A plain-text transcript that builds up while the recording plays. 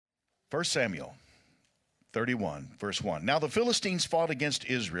1 Samuel 31, verse 1. Now the Philistines fought against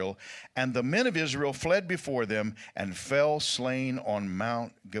Israel, and the men of Israel fled before them and fell slain on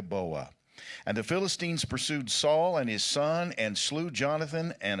Mount Gilboa. And the Philistines pursued Saul and his son and slew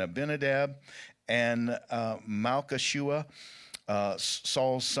Jonathan and Abinadab and Malchishua,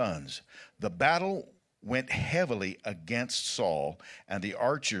 Saul's sons. The battle went heavily against Saul, and the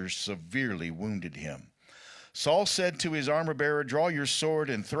archers severely wounded him. Saul said to his armor-bearer, "Draw your sword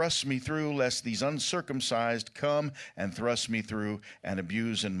and thrust me through, lest these uncircumcised come and thrust me through and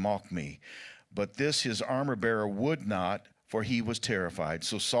abuse and mock me." But this his armor-bearer would not, for he was terrified.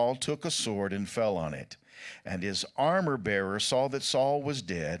 So Saul took a sword and fell on it. And his armor-bearer saw that Saul was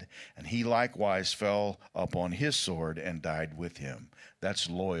dead, and he likewise fell upon his sword and died with him. That's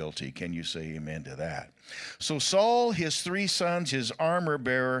loyalty. Can you say amen to that? So Saul, his 3 sons, his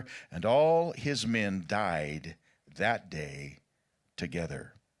armor-bearer, and all his men died that day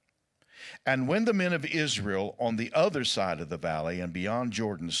together. And when the men of Israel on the other side of the valley and beyond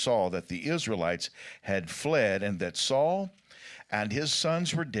Jordan saw that the Israelites had fled and that Saul and his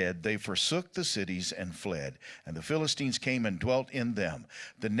sons were dead, they forsook the cities and fled. And the Philistines came and dwelt in them.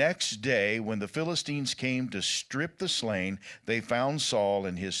 The next day, when the Philistines came to strip the slain, they found Saul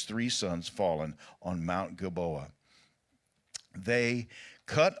and his 3 sons fallen on Mount Gilboa. They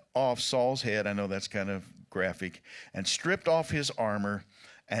cut off Saul's head, I know that's kind of graphic, and stripped off his armor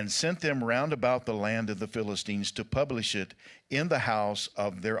and sent them round about the land of the Philistines to publish it in the house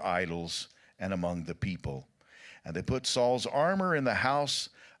of their idols and among the people. And they put Saul's armor in the house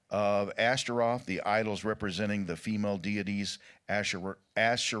of Ashtaroth, the idols representing the female deities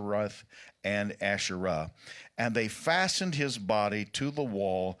Asheroth and Asherah. And they fastened his body to the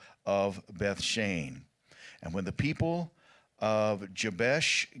wall of Bethshan. And when the people of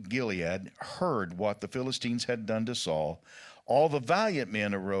Jabesh Gilead heard what the Philistines had done to Saul, all the valiant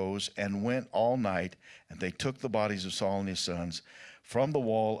men arose and went all night, and they took the bodies of Saul and his sons from the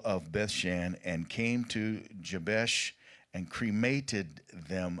wall of Bethshan and came to Jabesh and cremated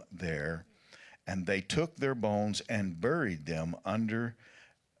them there. And they took their bones and buried them under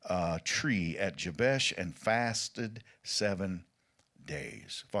a tree at Jabesh and fasted 7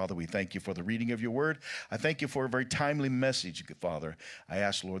 days. Father, we thank you for the reading of your word. I thank you for a very timely message, Father. I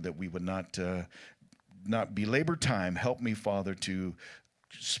ask, Lord, that we would not belabor time. Help me, Father, to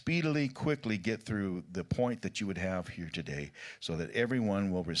speedily, quickly get through the point that you would have here today so that everyone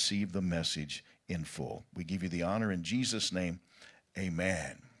will receive the message in full. We give you the honor in Jesus' name.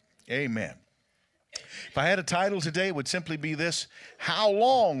 Amen. Amen. If I had a title today, it would simply be this: How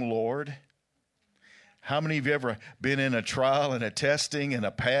long, Lord? How many of you ever been in a trial and a testing and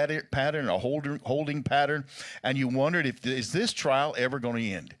a pattern, a holding pattern, and you wondered, is this trial ever going to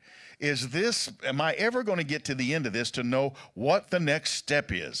end? Am I ever going to get to the end of this to know what the next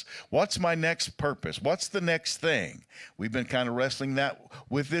step is? What's my next purpose? What's the next thing? We've been kind of wrestling that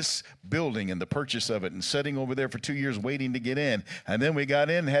with this building and the purchase of it and sitting over there for 2 years waiting to get in. And then we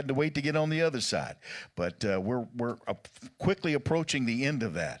got in and had to wait to get on the other side. But we're quickly approaching the end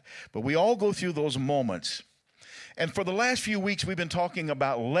of that. But we all go through those moments. And for the last few weeks, we've been talking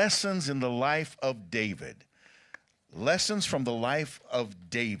about lessons in the life of David. Lessons from the life of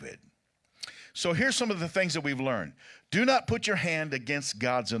David. So here's some of the things that we've learned. Do not put your hand against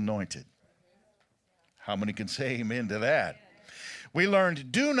God's anointed. How many can say amen to that? We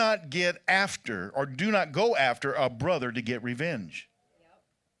learned, do not get after or do not go after a brother to get revenge.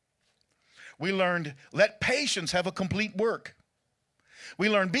 We learned, let patience have a complete work. We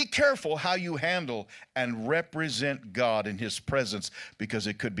learned, be careful how you handle and represent God in his presence, because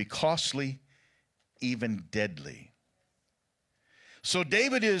it could be costly, even deadly. So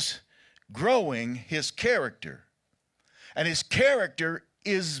David is growing his character, and his character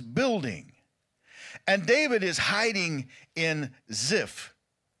is building. And David is hiding in Ziph.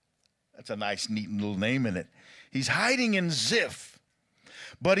 That's a nice, neat little name in it. He's hiding in Ziph,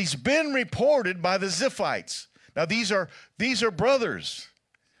 but he's been reported by the Ziphites. Now, these are brothers.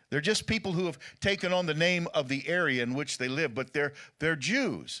 They're just people who have taken on the name of the area in which they live, but they're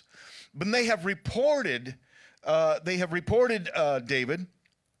Jews. But they have reported David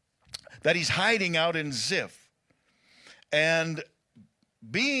that he's hiding out in Ziph. And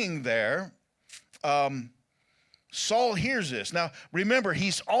being there, Saul hears this. Now, remember,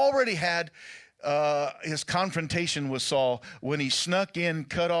 he's already had his confrontation with Saul when he snuck in,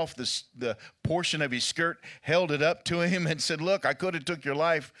 cut off the portion of his skirt, held it up to him and said, look, I could have took your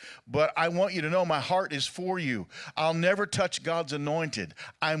life, but I want you to know my heart is for you. I'll never touch God's anointed.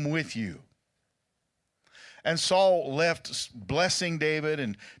 I'm with you. And Saul left blessing David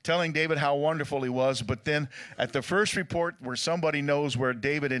and telling David how wonderful he was. But then at the first report where somebody knows where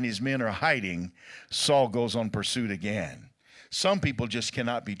David and his men are hiding, Saul goes on pursuit again. Some people just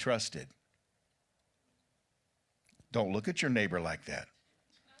cannot be trusted. Don't look at your neighbor like that.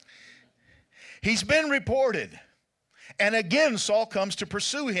 He's been reported. And again, Saul comes to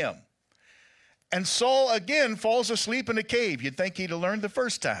pursue him. And Saul again falls asleep in a cave. You'd think he'd have learned the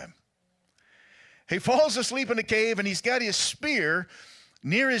first time. He falls asleep in a cave, and he's got his spear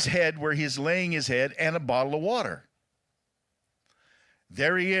near his head where he's laying his head and a bottle of water.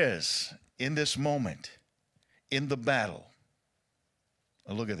 There he is in this moment in the battle.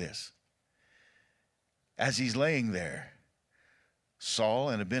 Now look at this. As he's laying there, Saul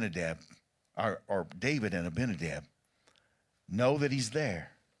and Abinadab, or David and Abinadab, know that he's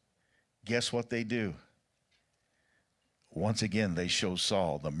there. Guess what they do? Once again, they show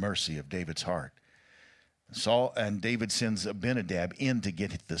Saul the mercy of David's heart. Saul and David sends Abinadab in to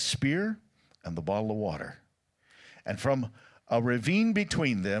get the spear and the bottle of water. And from a ravine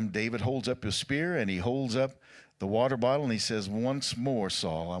between them, David holds up his spear and he holds up the water bottle and he says, once more,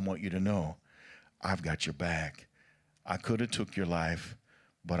 Saul, I want you to know, I've got your back. I could have took your life,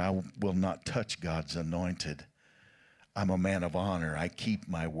 but I will not touch God's anointed. I'm a man of honor. I keep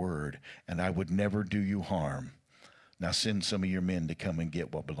my word, and I would never do you harm. Now send some of your men to come and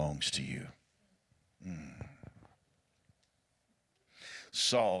get what belongs to you.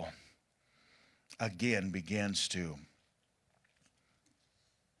 Saul again begins to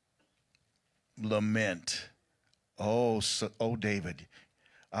lament. Oh, David,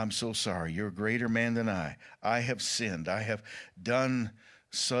 I'm so sorry. You're a greater man than I. I have sinned. I have done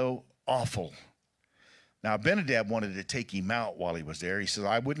so awful. Now, Abinadab wanted to take him out while he was there. He said,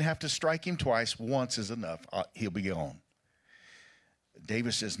 I wouldn't have to strike him twice. Once is enough. He'll be gone.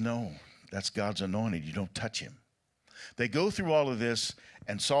 David says, no, that's God's anointed. You don't touch him. They go through all of this,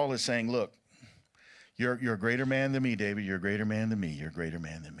 and Saul is saying, look, you're a greater man than me, David. You're a greater man than me. You're a greater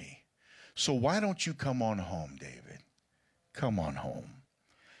man than me. So why don't you come on home, David? Come on home.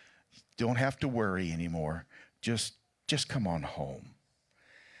 Don't have to worry anymore. Just come on home.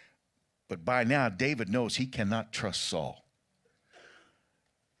 But by now, David knows he cannot trust Saul.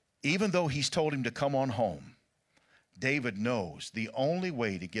 Even though he's told him to come on home, David knows the only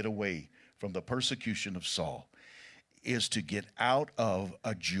way to get away from the persecution of Saul is to get out of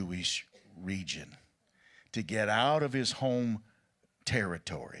a Jewish region, to get out of his home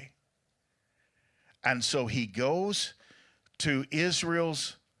territory. And so he goes to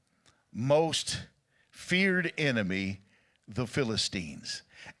Israel's most feared enemy, the Philistines,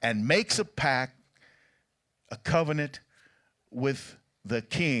 and makes a pact, a covenant with the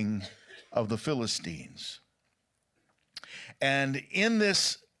king of the Philistines. And in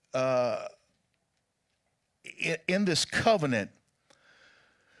this covenant,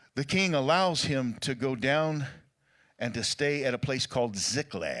 the king allows him to go down and to stay at a place called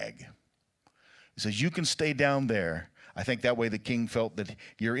Ziklag. He says, you can stay down there. I think that way the king felt that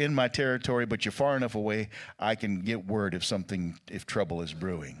you're in my territory, but you're far enough away, I can get word if trouble is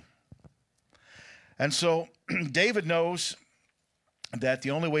brewing. And so David knows that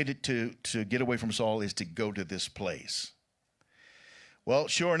the only way to get away from Saul is to go to this place. Well,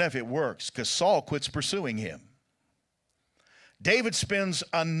 sure enough, it works because Saul quits pursuing him. David spends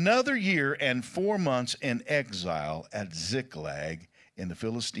another year and 4 months in exile at Ziklag in the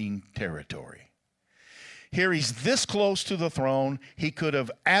Philistine territory. Here he's this close to the throne. He could have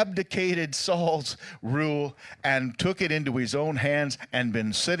abdicated Saul's rule and took it into his own hands and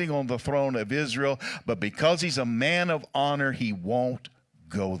been sitting on the throne of Israel. But because he's a man of honor, he won't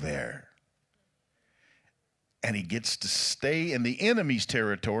go there. And he gets to stay in the enemy's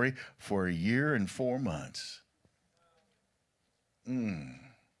territory for a year and 4 months.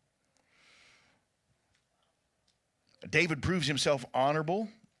 David proves himself honorable,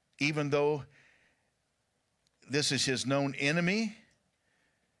 even though this is his known enemy.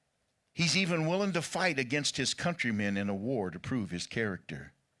 He's even willing to fight against his countrymen in a war to prove his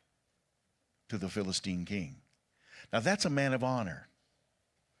character to the Philistine king. Now that's a man of honor.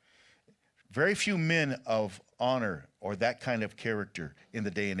 Very few men of honor or that kind of character in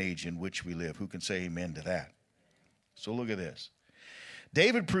the day and age in which we live. Who can say amen to that? So look at this.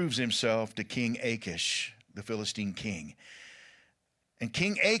 David proves himself to King Achish, the Philistine king. And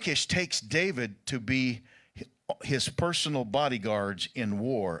King Achish takes David to be his personal bodyguards in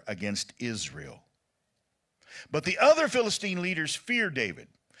war against Israel. But the other Philistine leaders fear David.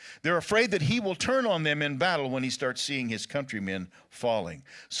 They're afraid that he will turn on them in battle when he starts seeing his countrymen falling.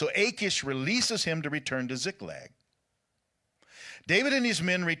 So Achish releases him to return to Ziklag. David and his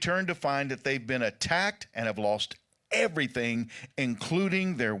men returned to find that they've been attacked and have lost everything,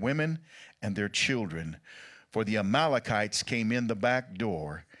 including their women and their children. For the Amalekites came in the back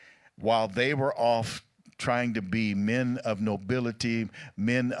door while they were off trying to be men of nobility,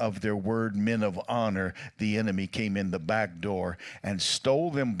 men of their word, men of honor. The enemy came in the back door and stole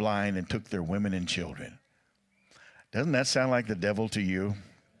them blind and took their women and children. Doesn't that sound like the devil to you?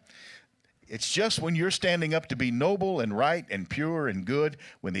 It's just when you're standing up to be noble and right and pure and good,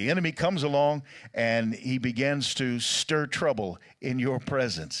 when the enemy comes along and he begins to stir trouble in your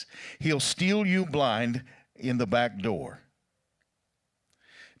presence, he'll steal you blind in the back door.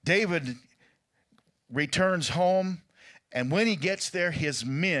 David returns home, and when he gets there, his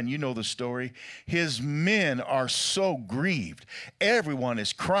men, you know the story, his men are so grieved. Everyone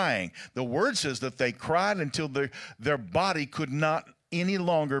is crying. The word says that they cried until their body could not any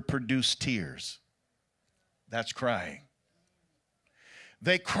longer produce tears. That's crying.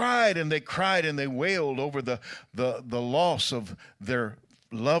 They cried and they cried and they wailed over the loss of their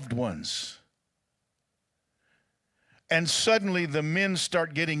loved ones. And suddenly the men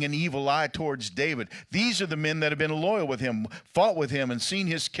start getting an evil eye towards David. These are the men that have been loyal with him, fought with him, and seen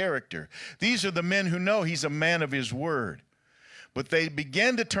his character. These are the men who know he's a man of his word. But they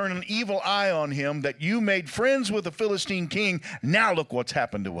began to turn an evil eye on him, that you made friends with the Philistine king. Now look what's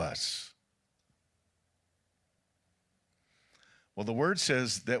happened to us. Well, the word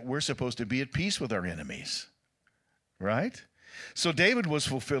says that we're supposed to be at peace with our enemies, right? So David was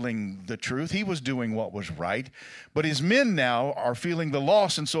fulfilling the truth. He was doing what was right. But his men now are feeling the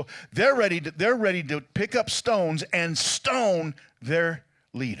loss, and so they're ready to pick up stones and stone their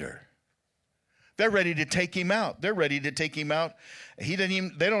leader. They're ready to take him out. They're ready to take him out. They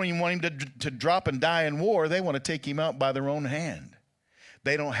don't even want him to drop and die in war. They want to take him out by their own hand.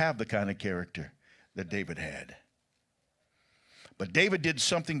 They don't have the kind of character that David had. But David did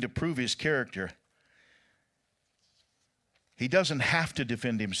something to prove his character. He doesn't have to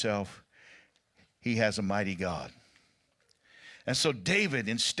defend himself. He has a mighty God. And so David,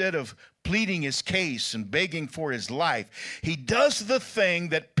 instead of pleading his case and begging for his life, he does the thing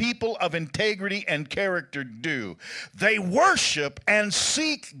that people of integrity and character do. They worship and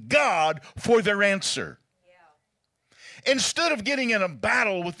seek God for their answer. Yeah. Instead of getting in a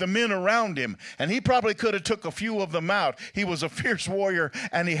battle with the men around him, and he probably could have took a few of them out. He was a fierce warrior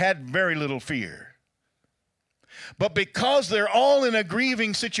and he had very little fear. But because they're all in a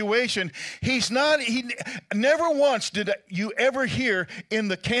grieving situation, he never once did you ever hear in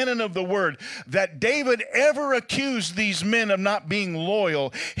the canon of the word that David ever accused these men of not being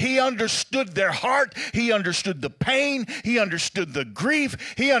loyal. He understood their heart. He understood the pain. He understood the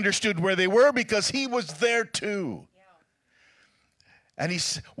grief. He understood where they were because he was there too. And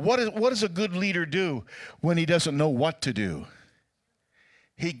what does a good leader do when he doesn't know what to do?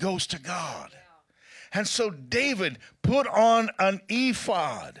 He goes to God. And so David put on an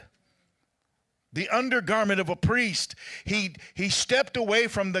ephod, the undergarment of a priest. He stepped away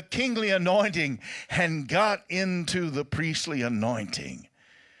from the kingly anointing and got into the priestly anointing,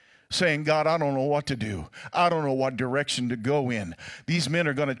 saying, God, I don't know what to do. I don't know what direction to go in. These men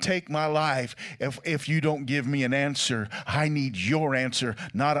are going to take my life if you don't give me an answer. I need your answer,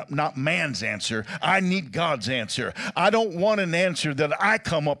 not man's answer. I need God's answer. I don't want an answer that I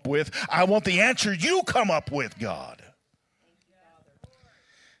come up with. I want the answer you come up with, God.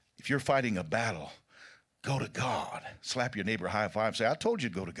 If you're fighting a battle, go to God. Slap your neighbor high five. Say, I told you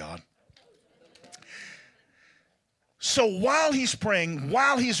to go to God. So while he's praying,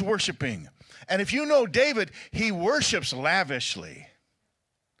 while he's worshiping, and if you know David, he worships lavishly.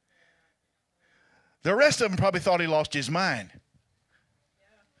 The rest of them probably thought he lost his mind.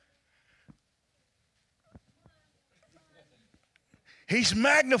 He's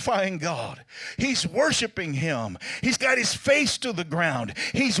magnifying God. He's worshiping him. He's got his face to the ground.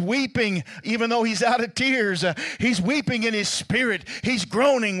 He's weeping even though he's out of tears. He's weeping in his spirit. He's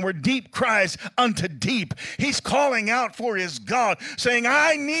groaning where deep cries unto deep. He's calling out for his God, saying,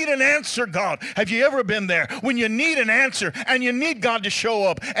 I need an answer, God. Have you ever been there when you need an answer and you need God to show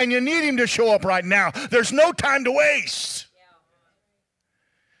up and you need him to show up right now? There's no time to waste.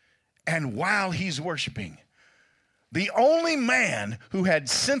 Yeah. And while he's worshiping, the only man who had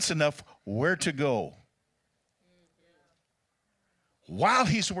sense enough where to go. While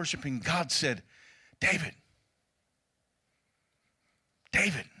he's worshiping, God said, David,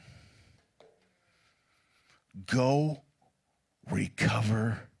 go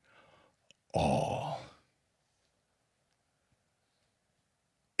recover all.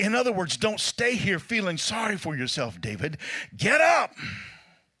 In other words, don't stay here feeling sorry for yourself, David. Get up.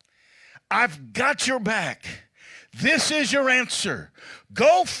 I've got your back. This is your answer.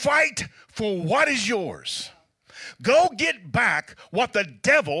 Go fight for what is yours. Go get back what the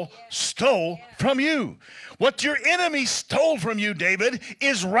devil stole from you. What your enemy stole from you, David,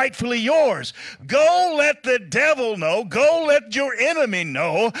 is rightfully yours. Go let the devil know, go let your enemy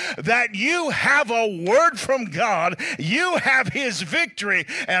know that you have a word from God. You have his victory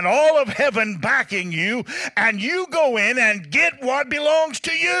and all of heaven backing you, and you go in and get what belongs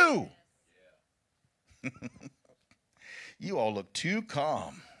to you. You all look too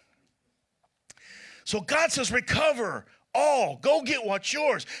calm. So God says, recover all. Go get what's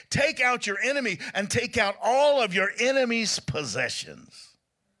yours. Take out your enemy and take out all of your enemy's possessions.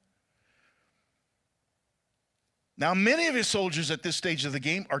 Now, many of his soldiers at this stage of the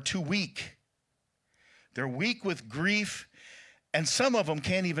game are too weak. They're weak with grief, and some of them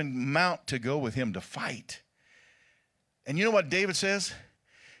can't even mount to go with him to fight. And you know what David says?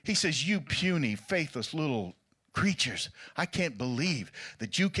 He says, you puny, faithless little creatures, I can't believe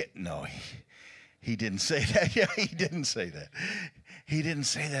that you can. No, he didn't say that. Yeah, he didn't say that. He didn't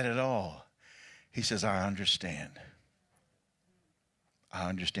say that at all. He says, I understand. I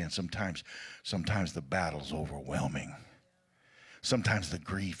understand. Sometimes the battle's overwhelming. Sometimes the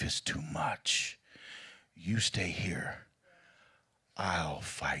grief is too much. You stay here. I'll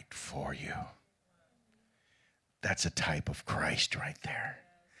fight for you. That's a type of Christ right there.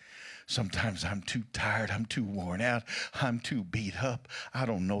 Sometimes I'm too tired, I'm too worn out, I'm too beat up. I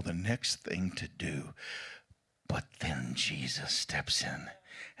don't know the next thing to do. But then Jesus steps in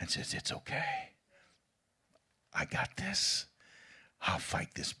and says, it's okay. I got this. I'll fight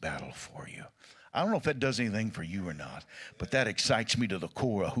this battle for you. I don't know if that does anything for you or not, but that excites me to the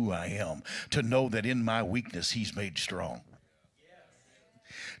core of who I am, to know that in my weakness, he's made strong.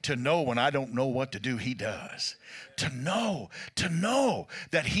 To know when I don't know what to do, he does. To know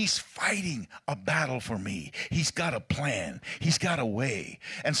that he's fighting a battle for me. He's got a plan. He's got a way.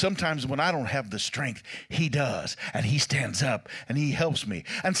 And sometimes when I don't have the strength, he does. And he stands up and he helps me.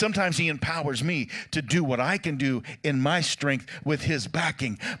 And sometimes he empowers me to do what I can do in my strength with his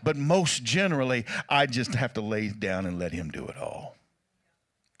backing. But most generally, I just have to lay down and let him do it all.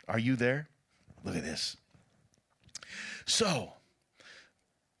 Are you there? Look at this. So,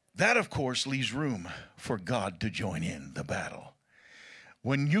 that, of course, leaves room for God to join in the battle.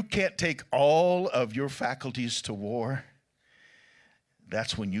 When you can't take all of your faculties to war,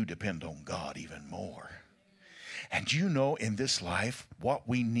 that's when you depend on God even more. And you know, in this life, what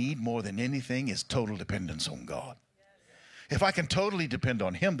we need more than anything is total dependence on God. If I can totally depend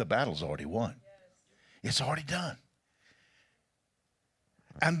on him, the battle's already won. It's already done.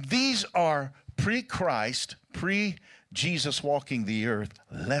 And these are pre-Christ, pre-Jesus walking the earth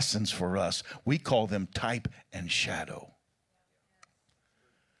lessons for us. We call them type and shadow.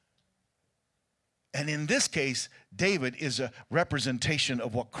 And in this case, David is a representation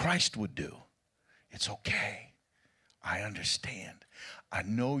of what Christ would do. It's okay. I understand. I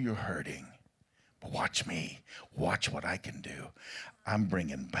know you're hurting. But watch me. Watch what I can do. I'm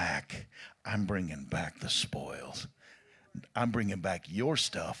bringing back the spoils. I'm bringing back your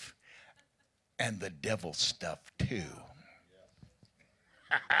stuff and the devil's stuff too.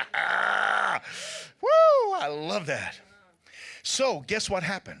 Woo! I love that. So guess what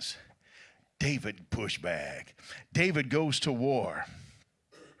happens? David pushed back. David goes to war.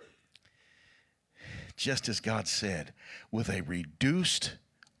 Just as God said, with a reduced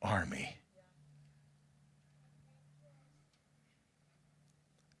army.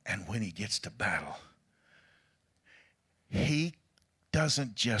 And when he gets to battle, he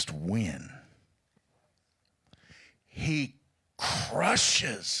doesn't just win. He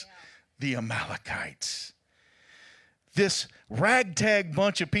crushes the Amalekites. This ragtag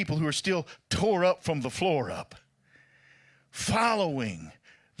bunch of people who are still tore up from the floor up, following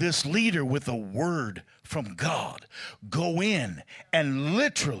this leader with a word from God, go in and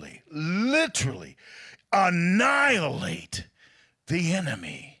literally annihilate the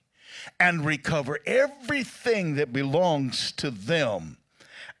enemy and recover everything that belongs to them,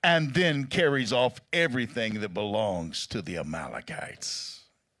 and then carries off everything that belongs to the Amalekites.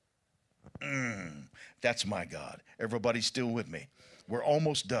 That's my God. Everybody's still with me. We're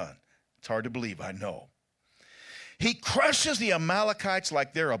almost done. It's hard to believe, I know. He crushes the Amalekites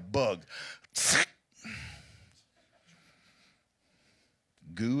like they're a bug.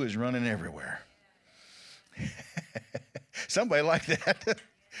 Goo is running everywhere. Somebody like that.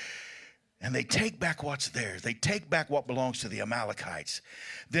 And they take back what's theirs. They take back what belongs to the Amalekites.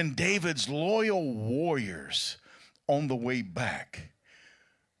 Then David's loyal warriors on the way back,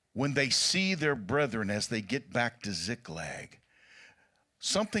 when they see their brethren as they get back to Ziklag,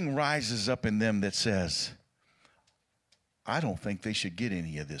 something rises up in them that says, I don't think they should get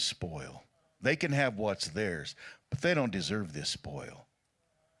any of this spoil. They can have what's theirs, but they don't deserve this spoil.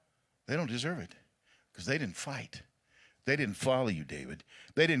 They don't deserve it because they didn't fight. They didn't follow you, David.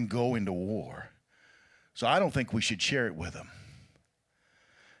 They didn't go into war. So I don't think we should share it with them.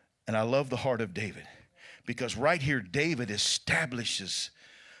 And I love the heart of David because right here, David establishes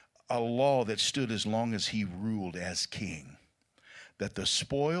a law that stood as long as he ruled as king, that the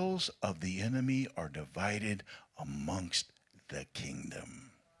spoils of the enemy are divided amongst the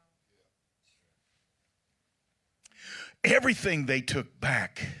kingdom. Everything they took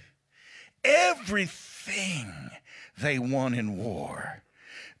back, everything they won in war,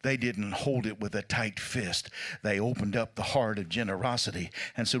 they didn't hold it with a tight fist. They opened up the heart of generosity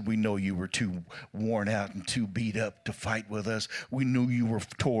and said, we know you were too worn out and too beat up to fight with us. We knew you were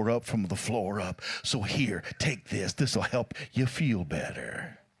tore up from the floor up. So here, take this. This will help you feel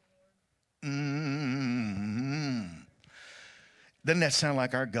better. Doesn't that sound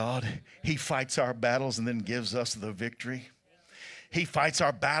like our God? He fights our battles and then gives us the victory. He fights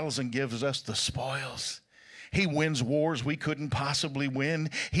our battles and gives us the spoils. He wins wars we couldn't possibly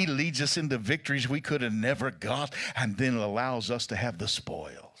win. He leads us into victories we could have never got, and then allows us to have the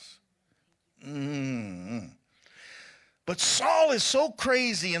spoils. But Saul is so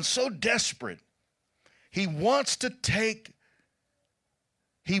crazy and so desperate. He wants to take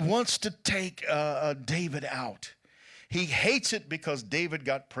David out. He hates it because David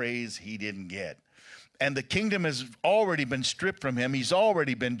got praise he didn't get. And the kingdom has already been stripped from him. He's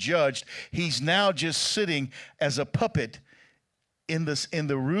already been judged. He's now just sitting as a puppet in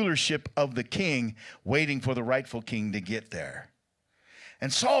the rulership of the king, waiting for the rightful king to get there.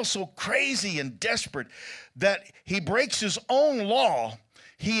 And Saul's so crazy and desperate that he breaks his own law.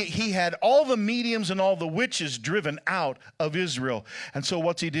 He had all the mediums and all the witches driven out of Israel. And so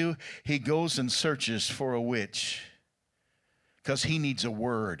what's he do? He goes and searches for a witch. Because he needs a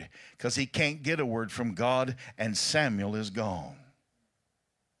word. Because he can't get a word from God, and Samuel is gone.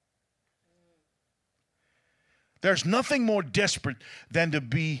 There's nothing more desperate than to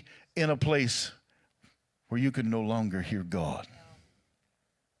be in a place where you can no longer hear God.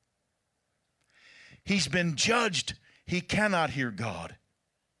 He's been judged. He cannot hear God.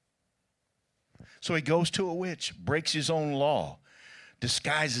 So he goes to a witch, breaks his own law,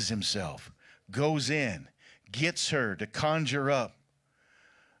 disguises himself, goes in, gets her to conjure up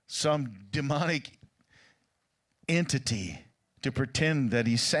some demonic entity to pretend that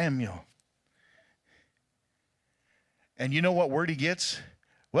he's Samuel. And you know what word he gets?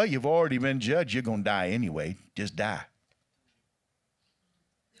 Well, you've already been judged. You're going to die anyway. Just die.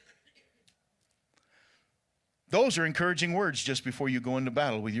 Those are encouraging words just before you go into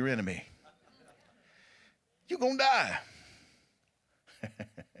battle with your enemy. You're going to die.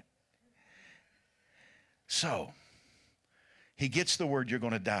 So, he gets the word, you're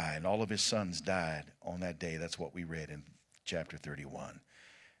going to die, and all of his sons died on that day. That's what we read in chapter 31.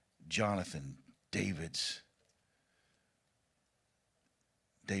 Jonathan, David's,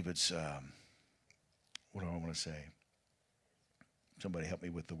 what do I want to say? Somebody help me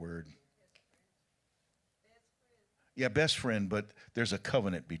with the word. Yeah, best friend, but there's a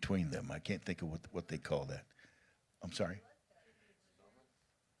covenant between them. I can't think of what they call that. I'm sorry.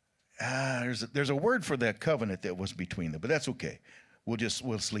 There's a word for that covenant that was between them, but that's okay. We'll just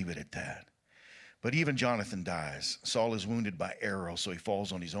leave it at that. But even Jonathan dies. Saul is wounded by arrow, so he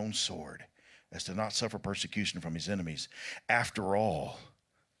falls on his own sword, as to not suffer persecution from his enemies. After all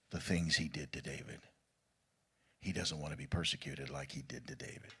the things he did to David, he doesn't want to be persecuted like he did to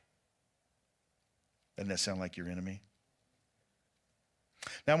David. Doesn't that sound like your enemy?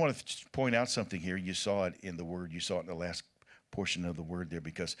 Now I want to point out something here. You saw it in the word. You saw it in the last portion of the word there,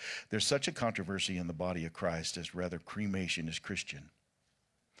 because there's such a controversy in the body of Christ as whether cremation is Christian.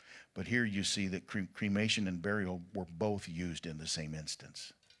 But here you see that cremation and burial were both used in the same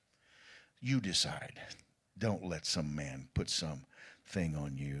instance. You decide. Don't let some man put some thing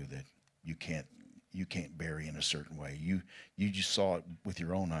on you that you can't bury in a certain way. You just saw it with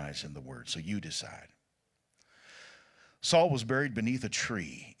your own eyes in the word, so you decide. Saul was buried beneath a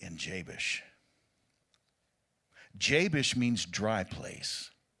tree in Jabesh. Jabesh means dry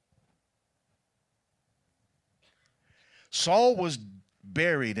place. Saul was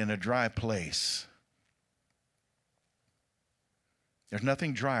buried in a dry place. There's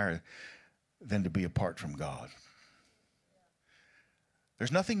nothing drier than to be apart from God.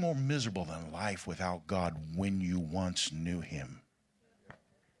 There's nothing more miserable than life without God when you once knew him.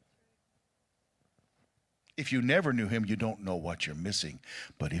 If you never knew him, you don't know what you're missing.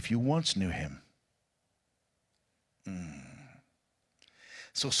 But if you once knew him,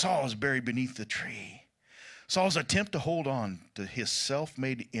 So Saul is buried beneath the tree. Saul's attempt to hold on to his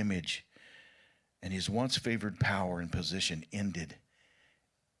self-made image and his once favored power and position ended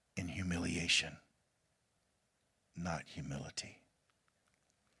in humiliation, not humility.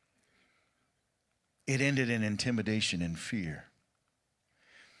 It ended in intimidation and fear.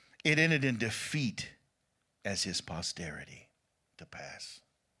 It ended in defeat as his posterity to pass.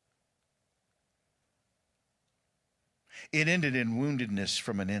 It ended in woundedness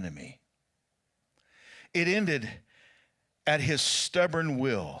from an enemy. It ended at his stubborn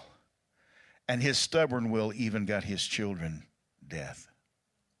will, and his stubborn will even got his children death.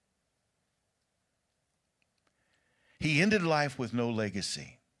 He ended life with no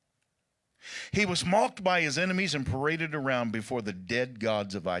legacy. He was mocked by his enemies and paraded around before the dead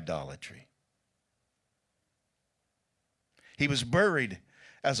gods of idolatry. He was buried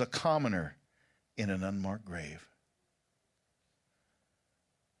as a commoner in an unmarked grave.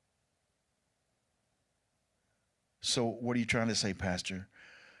 So what are you trying to say, Pastor?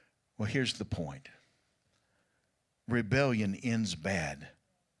 Well, here's the point. Rebellion ends bad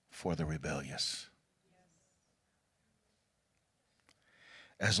for the rebellious.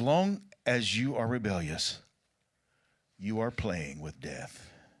 As long as you are rebellious, you are playing with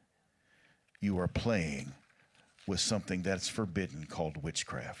death. You are playing with something that's forbidden called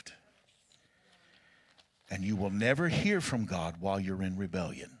witchcraft. And you will never hear from God while you're in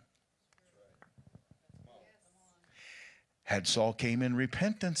rebellion. Had Saul came in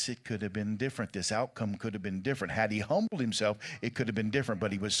repentance, it could have been different. This outcome could have been different. Had he humbled himself, it could have been different.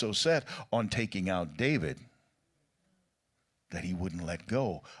 But he was so set on taking out David that he wouldn't let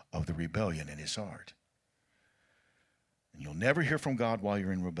go of the rebellion in his heart. And you'll never hear from God while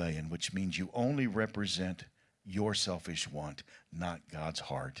you're in rebellion, which means you only represent your selfish want, not God's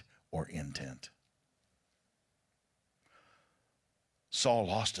heart or intent. Saul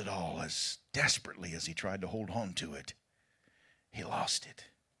lost it all as desperately as he tried to hold on to it. He lost it.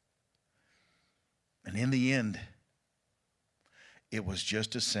 And in the end, it was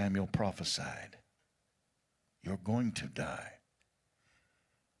just as Samuel prophesied. You're going to die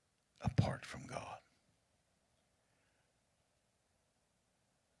apart from God.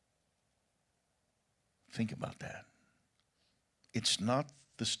 Think about that. It's not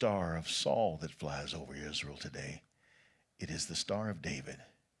the star of Saul that flies over Israel today. It is the star of David.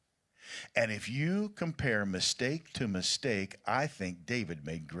 And if you compare mistake to mistake, I think David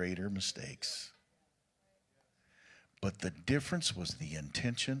made greater mistakes. But the difference was the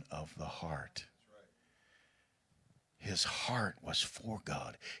intention of the heart. His heart was for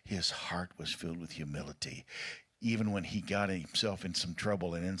God. His heart was filled with humility. Even when he got himself in some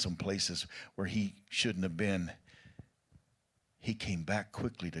trouble and in some places where he shouldn't have been, he came back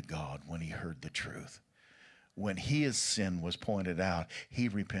quickly to God when he heard the truth. When his sin was pointed out, he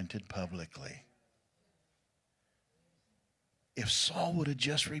repented publicly. If Saul would have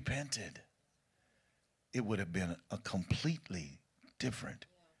just repented, it would have been a completely different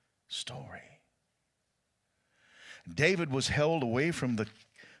story. David was held away from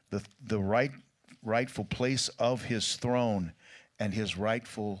the rightful place of his throne and his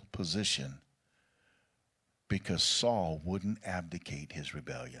rightful position because Saul wouldn't abdicate his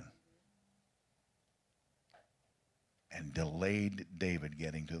rebellion and delayed David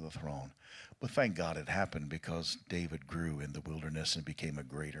getting to the throne. But thank God it happened because David grew in the wilderness and became a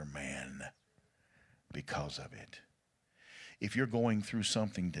greater man because of it. If you're going through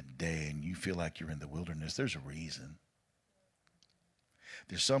something today and you feel like you're in the wilderness, there's a reason.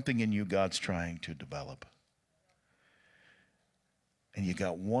 There's something in you God's trying to develop. And you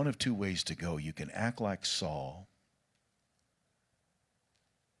got one of two ways to go. You can act like Saul.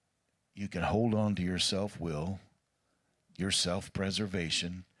 You can hold on to your self-will, your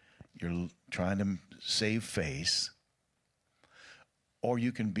self-preservation. You're trying to save face. Or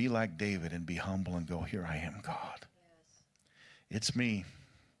you can be like David and be humble and go, here I am, God. It's me.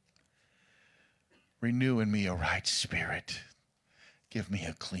 Renew in me a right spirit. Give me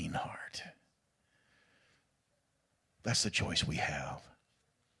a clean heart. That's the choice we have.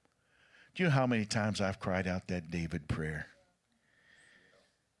 Do you know how many times I've cried out that David prayer?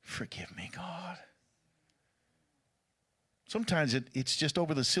 Forgive me, God. Sometimes it's just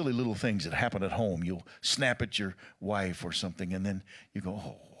over the silly little things that happen at home. You'll snap at your wife or something, and then you go,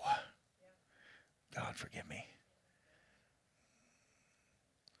 oh, God, forgive me.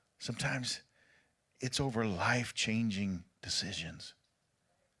 Sometimes it's over life-changing decisions.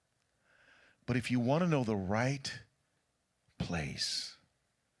 But if you want to know the right place,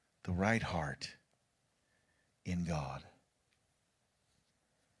 the right heart in God,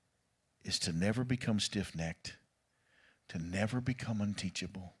 is to never become stiff-necked, to never become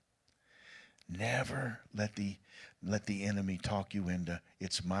unteachable, Never let the enemy talk you into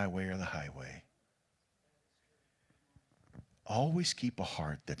it's my way or the highway. Always keep a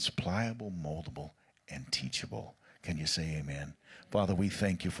heart that's pliable, moldable, and teachable. Can you say amen? Father, we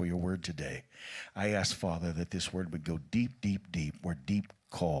thank you for your word today. I ask, Father, that this word would go deep, deep, deep, where deep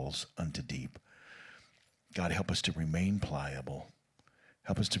calls unto deep. God, help us to remain pliable.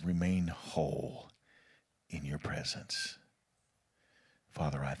 Help us to remain whole in your presence.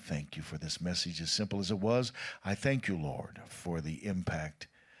 Father, I thank you for this message, as simple as it was. I thank you, Lord, for the impact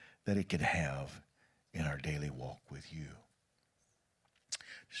that it could have in our daily walk with you.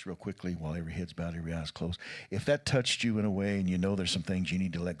 Just real quickly, while every head's bowed, every eye's closed, if that touched you in a way and you know there's some things you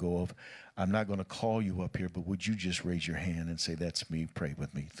need to let go of, I'm not going to call you up here, but would you just raise your hand and say, that's me, pray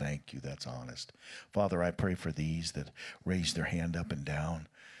with me. Thank you, that's honest. Father, I pray for these that raise their hand up and down,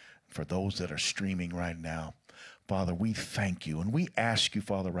 for those that are streaming right now. Father, we thank you, and we ask you,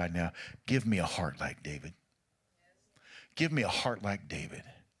 Father, right now, give me a heart like David. Give me a heart like David.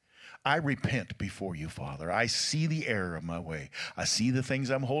 I repent before you, Father. I see the error of my way. I see the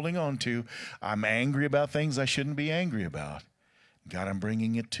things I'm holding on to. I'm angry about things I shouldn't be angry about. God, I'm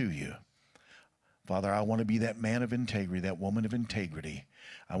bringing it to you. Father, I want to be that man of integrity, that woman of integrity.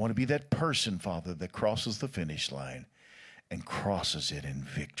 I want to be that person, Father, that crosses the finish line and crosses it in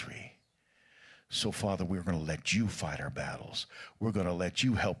victory. So, Father, we're going to let you fight our battles. We're going to let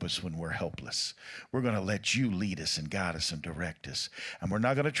you help us when we're helpless. We're going to let you lead us and guide us and direct us. And we're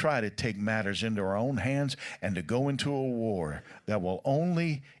not going to try to take matters into our own hands and to go into a war that will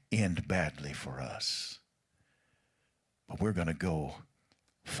only end badly for us. But we're going to go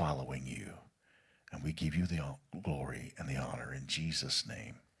following you. And we give you the glory and the honor in Jesus'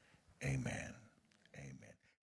 name. Amen. Amen.